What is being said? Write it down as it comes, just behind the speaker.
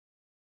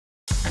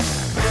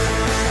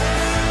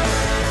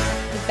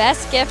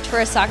Best gift for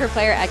a soccer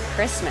player at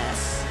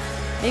Christmas?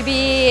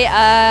 Maybe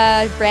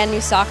a brand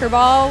new soccer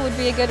ball would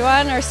be a good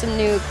one, or some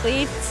new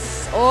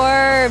cleats,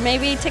 or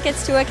maybe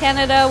tickets to a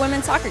Canada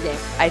women's soccer game.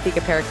 I think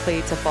a pair of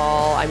cleats, a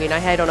ball. I mean,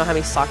 I don't know how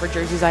many soccer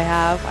jerseys I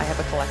have. I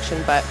have a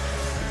collection, but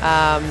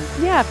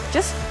yeah,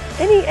 just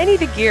any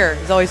the gear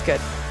is always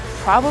good.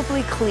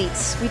 Probably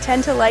cleats. We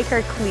tend to like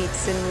our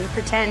cleats, and we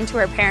pretend to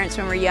our parents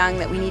when we're young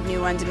that we need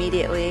new ones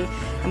immediately,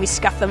 and we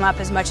scuff them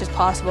up as much as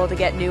possible to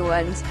get new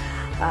ones.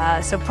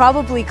 So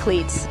probably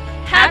cleats.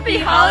 Happy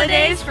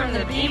holidays from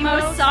the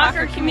BMO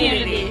Soccer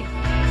community.